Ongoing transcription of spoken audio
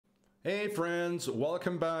Hey friends,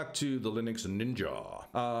 welcome back to the Linux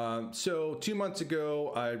Ninja. So 2 months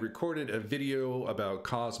ago, I recorded a video about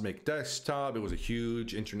Cosmic Desktop. It was a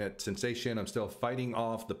huge internet sensation. I'm still fighting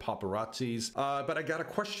off the paparazzis. But I got a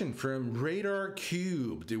question from Radar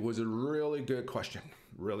Cubed. It was a really good question,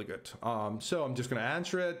 really good. So I'm just gonna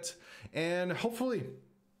answer it and hopefully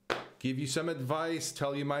give you some advice,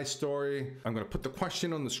 tell you my story. I'm gonna put the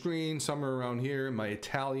question on the screen somewhere around here. My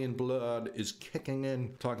Italian blood is kicking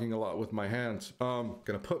in, talking a lot with my hands.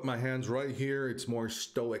 Gonna put my hands right here. It's more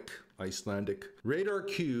stoic, Icelandic. Radar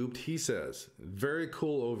Cubed, he says, very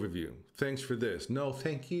cool overview. Thanks for this. No,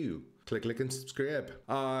 thank you. Click and subscribe.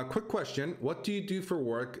 Quick question. What do you do for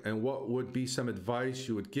work and what would be some advice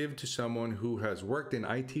you would give to someone who has worked in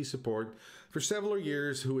IT support for several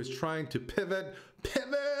years who is trying to pivot,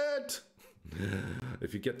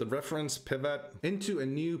 if you get the reference, pivot, into a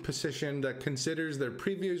new position that considers their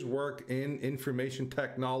previous work in information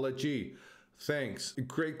technology? Thanks.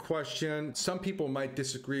 Great question. Some people might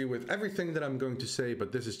disagree with everything that I'm going to say,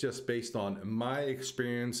 but this is just based on my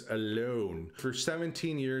experience alone. For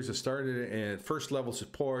 17 years, I started in first level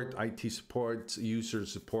support, IT support, user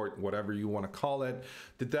support, whatever you want to call it.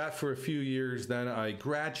 Did that for a few years. Then I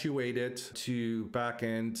graduated to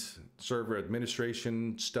backend server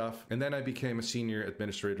administration stuff. And then I became a senior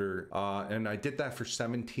administrator. And I did that for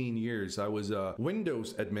 17 years. I was a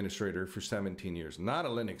Windows administrator for 17 years, not a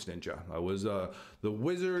Linux ninja. I was the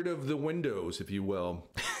wizard of the Windows, if you will.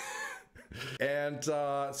 And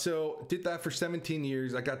so did that for 17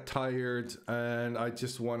 years. I got tired and I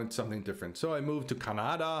just wanted something different. So I moved to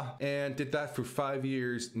Canada and did that for 5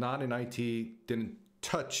 years, not in IT, didn't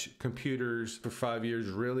touch computers for 5 years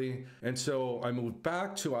really. And so I moved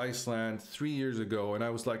back to Iceland 3 years ago and I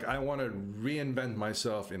was like, I want to reinvent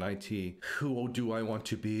myself in IT. Who do I want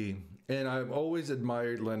to be? And I've always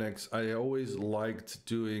admired Linux. I always liked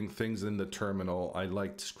doing things in the terminal. I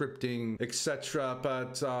liked scripting, etc.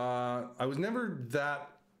 But I was never that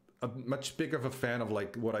much big of a fan of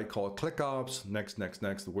like what I call click ops, next,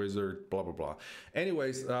 the wizard, blah, blah, blah.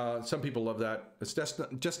 Anyways, some people love that. It's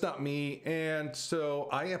just not me. And so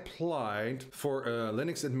I applied for a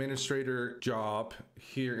Linux administrator job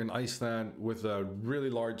here in Iceland with a really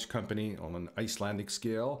large company on an Icelandic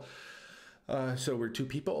scale. So we're two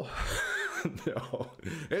people. No,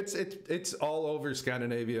 it's all over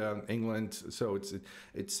Scandinavia, England. So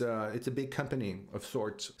it's a big company of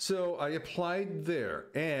sorts. So I applied there,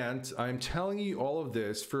 and I'm telling you all of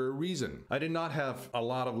this for a reason. I did not have a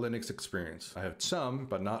lot of Linux experience. I have some,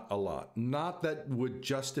 but not a lot. Not that would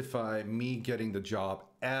justify me getting the job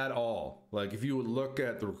at all. Like if you would look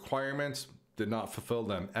at the requirements, did not fulfill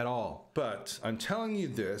them at all. But I'm telling you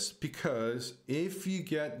this because if you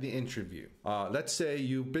get the interview, let's say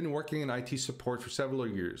you've been working in IT support for several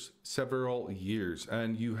years,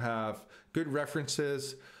 and you have good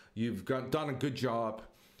references, you've done a good job,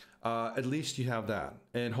 at least you have that.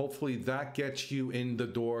 And hopefully that gets you in the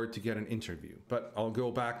door to get an interview. But I'll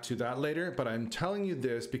go back to that later. But I'm telling you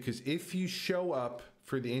this because if you show up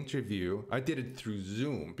for the interview, I did it through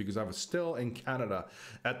Zoom because I was still in Canada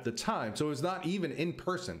at the time. So it was not even in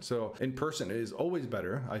person. So in person is always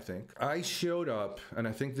better, I think. I showed up, and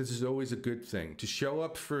I think this is always a good thing, to show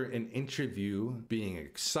up for an interview, being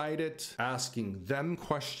excited, asking them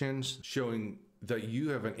questions, showing that you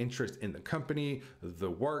have an interest in the company, the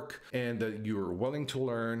work, and that you're willing to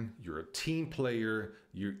learn, you're a team player,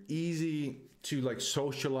 you're easy to like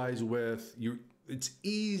socialize with, it's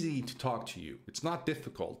easy to talk to you. It's not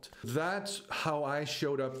difficult. That's how I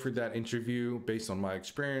showed up for that interview based on my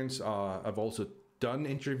experience. I've also done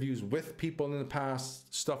interviews with people in the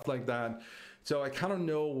past, stuff like that. So I kind of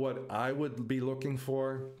know what I would be looking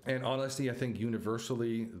for. And honestly, I think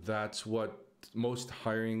universally, that's what most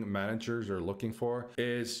hiring managers are looking for,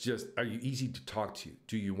 is just, are you easy to talk to?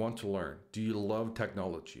 Do you want to learn? Do you love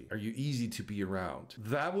technology? Are you easy to be around?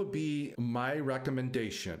 That would be my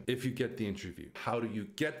recommendation if you get the interview. How do you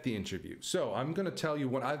get the interview? So I'm going to tell you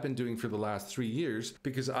what I've been doing for the last 3 years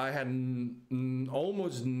because I had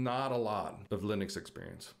almost not a lot of Linux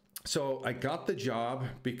experience. So I got the job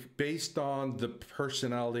based on the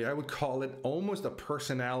personality. I would call it almost a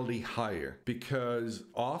personality hire because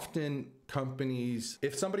often companies,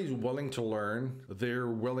 if somebody's willing to learn, they're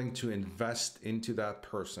willing to invest into that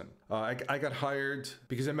person. I got hired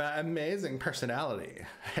because of my amazing personality.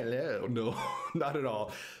 Hello, no, not at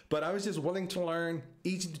all. But I was just willing to learn,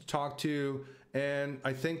 easy to talk to, And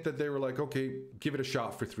I think that they were like, okay, give it a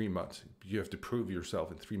shot for 3 months. You have to prove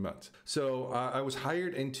yourself in 3 months. So I was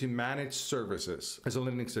hired into managed services as a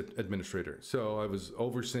Linux administrator. So I was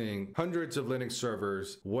overseeing hundreds of Linux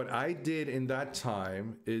servers. What I did in that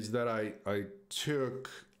time is that I took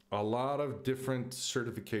a lot of different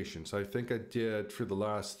certifications. I think I did for the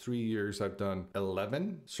last 3 years, I've done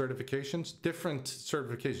 11 certifications, different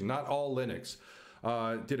certifications, not all Linux.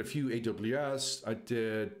 Did a few AWS. I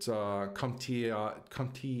did CompTIA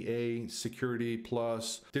Security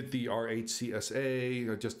Plus. Did the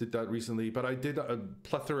R8CSA. I just did that recently. But I did a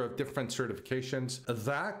plethora of different certifications.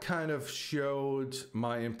 That kind of showed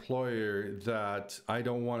my employer that I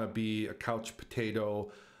don't want to be a couch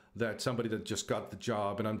potato, that somebody that just got the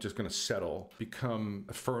job and I'm just going to settle, become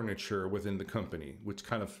furniture within the company, which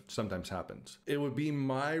kind of sometimes happens. It would be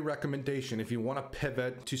my recommendation, if you want to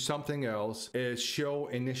pivot to something else, is show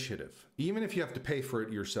initiative, even if you have to pay for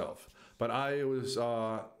it yourself. But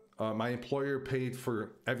my employer paid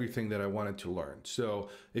for everything that I wanted to learn. So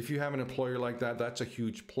if you have an employer like that, that's a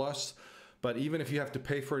huge plus. But even if you have to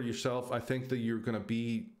pay for it yourself, I think that you're going to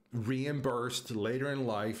be reimbursed later in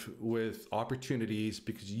life with opportunities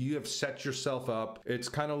because you have set yourself up. It's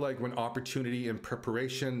kind of like when opportunity and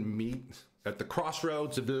preparation meet at the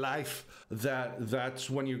crossroads of life, that's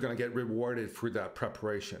when you're going to get rewarded for that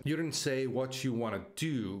preparation. You didn't say what you want to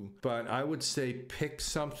do, but I would say pick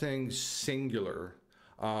something singular.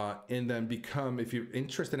 And then become, if you're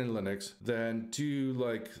interested in Linux, then do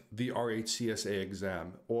like the R8CSA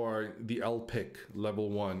exam or the LPIC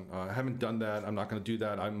level 1. I haven't done that. I'm not going to do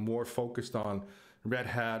that. I'm more focused on Red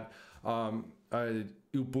Hat.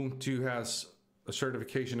 Ubuntu has a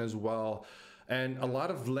certification as well. And a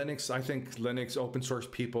lot of Linux, I think Linux open source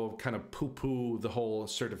people kind of poo-poo the whole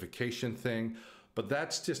certification thing. But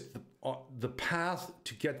that's just the path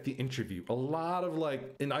to get the interview. A lot of,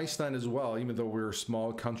 like, in Iceland as well, even though we're a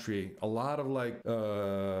small country, a lot of like,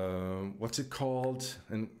 what's it called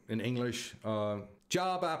in English?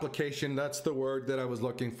 Job application, that's the word that I was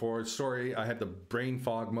looking for. Sorry, I had the brain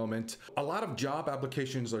fog moment. A lot of job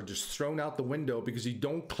applications are just thrown out the window because you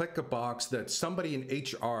don't click a box that somebody in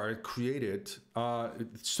HR created.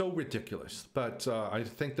 It's so ridiculous. But I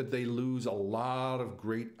think that they lose a lot of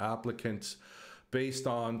great applicants based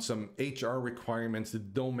on some HR requirements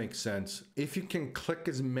that don't make sense. If you can click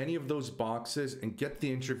as many of those boxes and get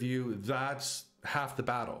the interview, that's half the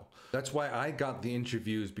battle. That's why I got the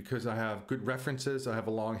interviews, because I have good references. I have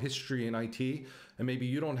a long history in IT, and maybe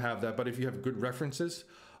you don't have that, but if you have good references,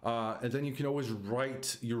 and then you can always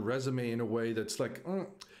write your resume in a way that's like,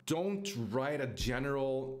 don't write a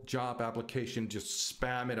general job application, just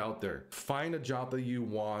spam it out there. Find a job that you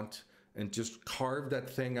want and just carve that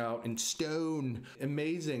thing out in stone.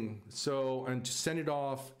 Amazing. So, and just send it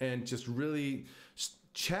off and just really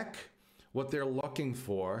check what they're looking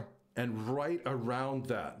for and write around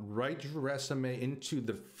that. Write your resume into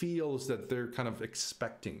the fields that they're kind of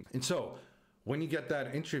expecting. And so when you get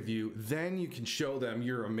that interview, then you can show them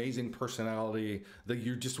your amazing personality, that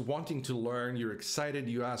you're just wanting to learn, you're excited,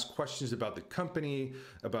 you ask questions about the company,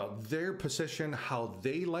 about their position, how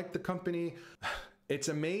they like the company. It's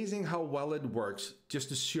amazing how well it works just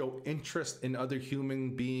to show interest in other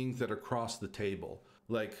human beings that are across the table.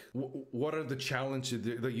 Like, what are the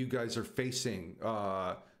challenges that you guys are facing?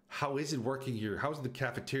 How is it working here? How's the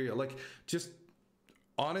cafeteria? Like, just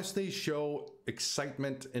honestly show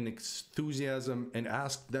excitement and enthusiasm and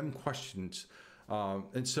ask them questions.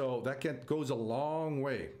 And so that goes a long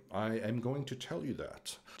way. I am going to tell you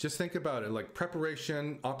that. Just think about it, like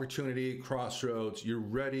preparation, opportunity, crossroads. You're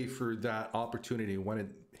ready for that opportunity when it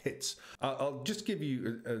hits. I'll just give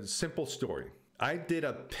you a simple story. I did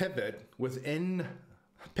a pivot within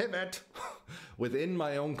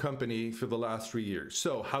my own company for the last 3 years.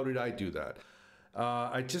 So how did I do that?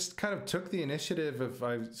 I just kind of took the initiative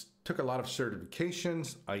I took a lot of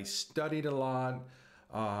certifications. I studied a lot.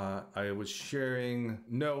 I was sharing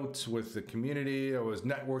notes with the community. I was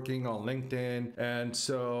networking on LinkedIn. And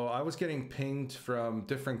so I was getting pinged from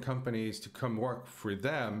different companies to come work for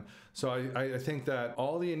them. So I think that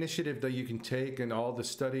all the initiative that you can take and all the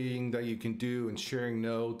studying that you can do and sharing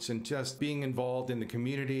notes and just being involved in the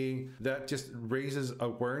community, that just raises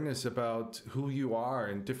awareness about who you are,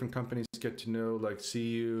 and different companies get to know, like,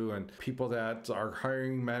 see you, and people that are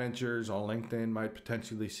hiring managers on LinkedIn might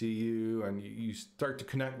potentially see you, and you start to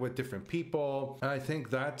connect with different people. And I think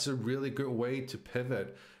that's a really good way to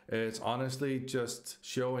pivot. It's honestly just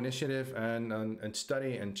show initiative and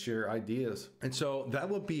study and share ideas. And so that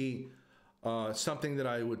would be something that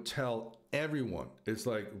I would tell everyone. It's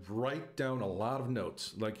like, write down a lot of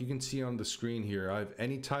notes. Like you can see on the screen here, I have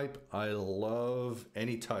AnyType. I love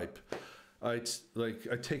AnyType. It's like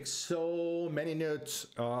I take so many notes.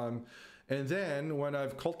 And then when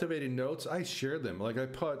I've cultivated notes, I share them. Like I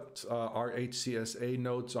put R8CSA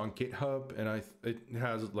notes on GitHub, and it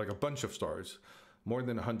has like a bunch of stars. More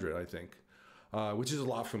than 100, I think, which is a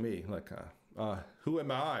lot for me. Like Who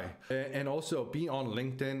am I? And also be on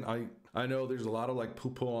LinkedIn. I know there's a lot of like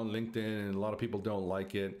poo-poo on LinkedIn and a lot of people don't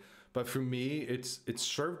like it. But for me, it's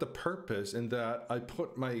served a purpose in that I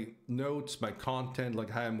put my notes, my content, like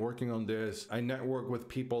how I'm working on this. I network with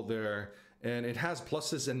people there, and it has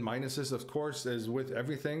pluses and minuses, of course, as with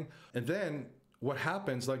everything. And then what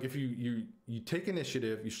happens, like if you take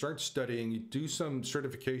initiative, you start studying, you do some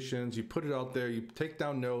certifications, you put it out there, you take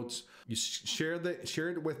down notes, you share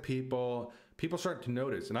it with people. People start to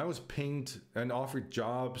notice. And I was pinged and offered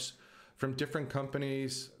jobs from different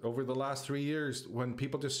companies over the last 3 years when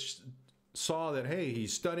people just saw that, hey,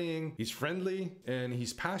 he's studying, he's friendly, and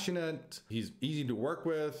he's passionate, he's easy to work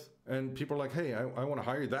with. And people are like, hey, I want to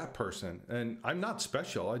hire that person. And I'm not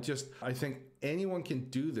special. I think anyone can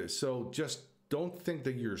do this. So just don't think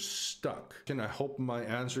that you're stuck. And I hope my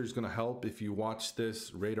answer is going to help if you watch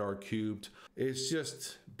this Radar Cubed. It's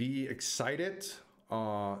just be excited.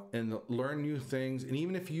 And learn new things. And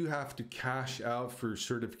even if you have to cash out for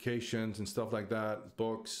certifications and stuff like that,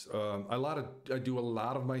 books, I do a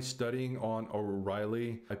lot of my studying on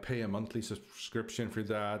O'Reilly. I pay a monthly subscription for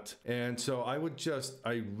that. And so I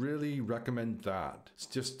really recommend that.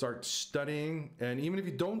 Just start studying. And even if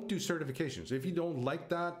you don't do certifications, if you don't like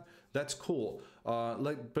that, that's cool.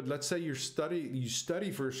 But let's say you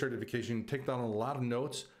study for a certification, take down a lot of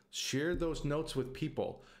notes, share those notes with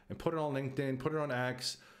people and put it on LinkedIn, put it on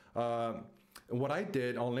X. What I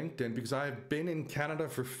did on LinkedIn, because I've been in Canada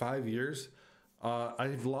for 5 years,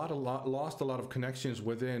 I've lost a lot of connections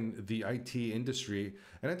within the IT industry.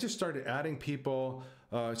 And I just started adding people,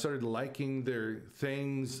 started liking their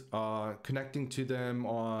things, connecting to them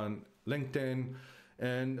on LinkedIn.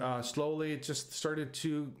 And slowly it just started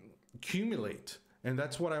to accumulate. And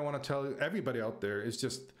that's what I want to tell everybody out there is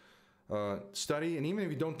just study. And even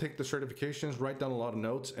if you don't take the certifications, write down a lot of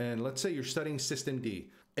notes. And let's say you're studying System D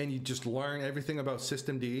and you just learn everything about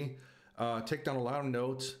System D, take down a lot of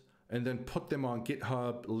notes and then put them on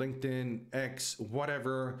GitHub, LinkedIn, X,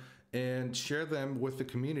 whatever, and share them with the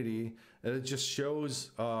community. And it just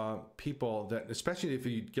shows people that, especially if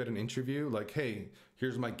you get an interview, like, hey,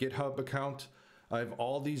 here's my GitHub account. I have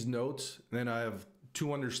all these notes, and then I have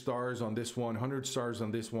 200 stars on this one, 100 stars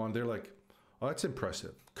on this one. They're like, oh, that's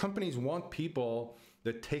impressive. Companies want people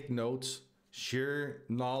that take notes, share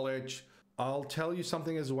knowledge. I'll tell you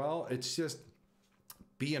something as well. It's just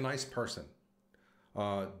be a nice person.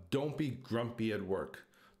 Don't be grumpy at work.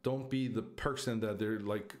 Don't be the person that they're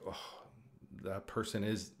like, oh, that person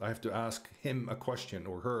is, I have to ask him a question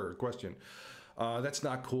or her a question. That's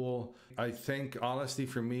not cool. I think honestly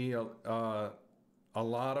for me, a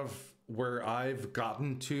lot of where I've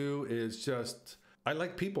gotten to is just, I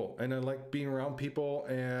like people and I like being around people,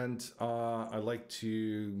 and I like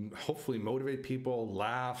to hopefully motivate people,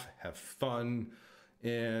 laugh, have fun.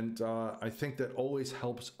 And I think that always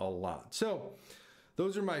helps a lot. So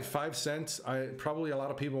those are my 5 cents. Probably a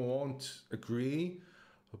lot of people won't agree,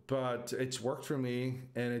 but it's worked for me,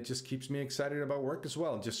 and it just keeps me excited about work as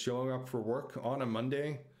well. Just showing up for work on a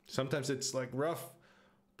Monday. Sometimes it's like rough.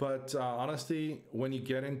 But honestly, when you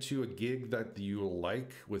get into a gig that you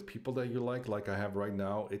like with people that you like I have right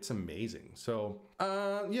now, it's amazing. So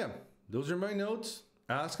yeah, those are my notes.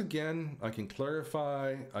 Ask again. I can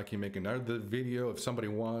clarify. I can make another video if somebody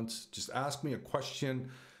wants. Just ask me a question.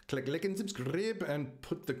 Click like and subscribe and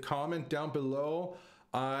put the comment down below.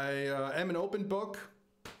 I am an open book.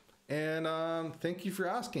 And thank you for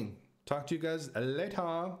asking. Talk to you guys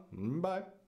later. Bye.